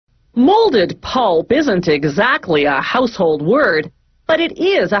Molded pulp isn't exactly a household word, but it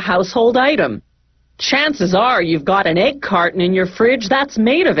is a household item. Chances are you've got an egg carton in your fridge that's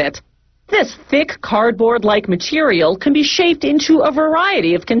made of it. This thick cardboard-like material can be shaped into a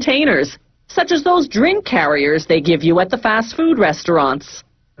variety of containers, such as those drink carriers they give you at the fast food restaurants.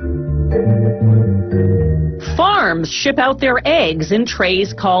 Farms ship out their eggs in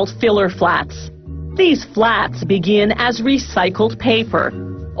trays called filler flats. These flats begin as recycled paper.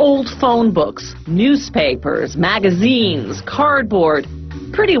 Old phone books, newspapers, magazines, cardboard,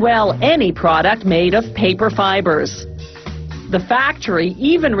 pretty well any product made of paper fibers. The factory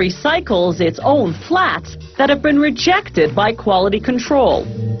even recycles its own flats that have been rejected by quality control.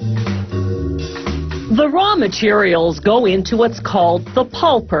 The raw materials go into what's called the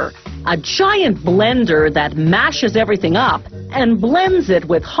pulper, a giant blender that mashes everything up and blends it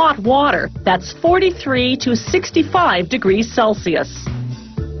with hot water that's 43 to 65 degrees Celsius.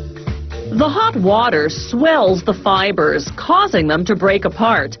 The hot water swells the fibers, causing them to break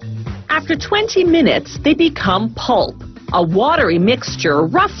apart. After 20 minutes, they become pulp, a watery mixture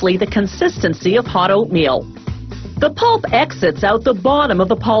roughly the consistency of hot oatmeal. The pulp exits out the bottom of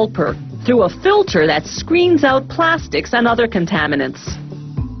the pulper through a filter that screens out plastics and other contaminants.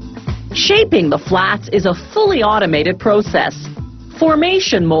 Shaping the flats is a fully automated process.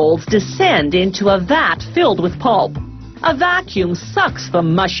 Formation molds descend into a vat filled with pulp. A vacuum sucks the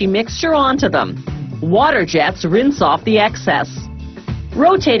mushy mixture onto them. Water jets rinse off the excess.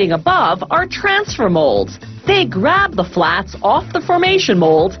 Rotating above are transfer molds. They grab the flats off the formation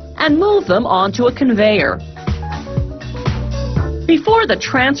molds and move them onto a conveyor. Before the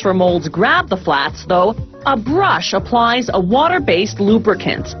transfer molds grab the flats, though, a brush applies a water-based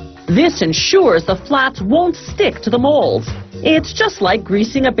lubricant. This ensures the flats won't stick to the molds. It's just like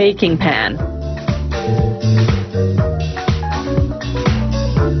greasing a baking pan.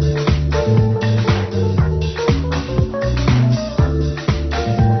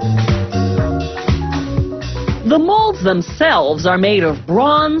 The molds themselves are made of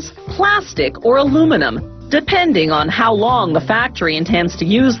bronze, plastic, or aluminum, depending on how long the factory intends to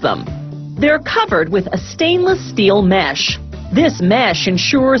use them. They're covered with a stainless steel mesh. This mesh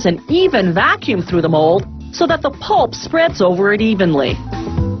ensures an even vacuum through the mold so that the pulp spreads over it evenly.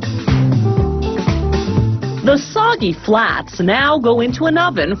 The soggy flats now go into an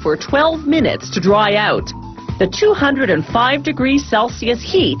oven for 12 minutes to dry out. The 205 degrees Celsius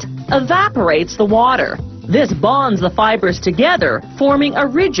heat evaporates the water. This bonds the fibers together, forming a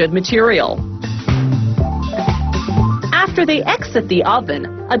rigid material. After they exit the oven,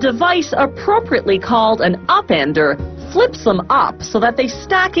 a device appropriately called an upender flips them up so that they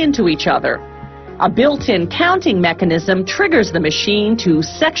stack into each other. A built-in counting mechanism triggers the machine to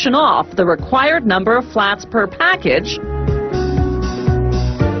section off the required number of flats per package,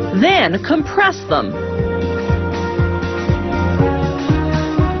 then compress them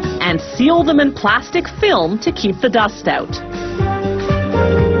and seal them in plastic film to keep the dust out.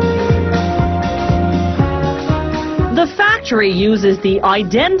 The factory uses the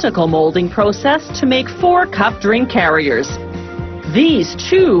identical molding process to make 4-cup drink carriers. These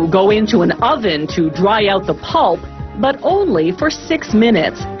too go into an oven to dry out the pulp, but only for 6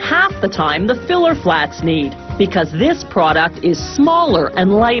 minutes, half the time the filler flats need, because this product is smaller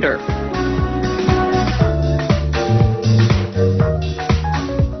and lighter.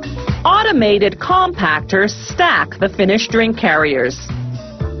 Automated compactors stack the finished drink carriers.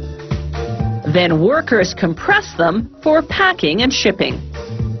 Then workers compress them for packing and shipping.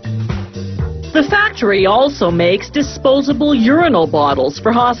 The factory also makes disposable urinal bottles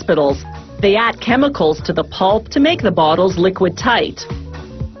for hospitals. They add chemicals to the pulp to make the bottles liquid tight.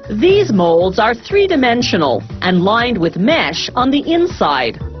 These molds are three-dimensional and lined with mesh on the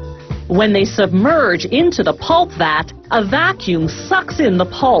inside. When they submerge into the pulp vat, a vacuum sucks in the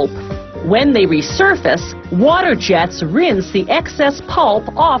pulp. When they resurface, water jets rinse the excess pulp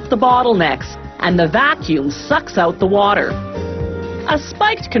off the bottlenecks, and the vacuum sucks out the water. A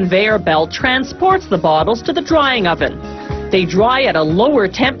spiked conveyor belt transports the bottles to the drying oven. They dry at a lower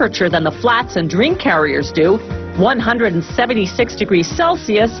temperature than the flats and drink carriers do, 176 degrees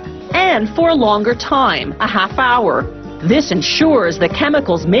Celsius, and for a longer time, a half hour. This ensures the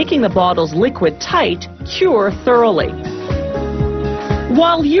chemicals making the bottles liquid tight cure thoroughly.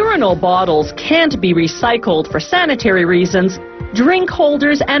 While urinal bottles can't be recycled for sanitary reasons, drink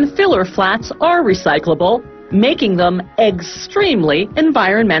holders and filler flats are recyclable, making them extremely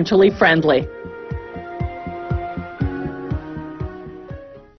environmentally friendly.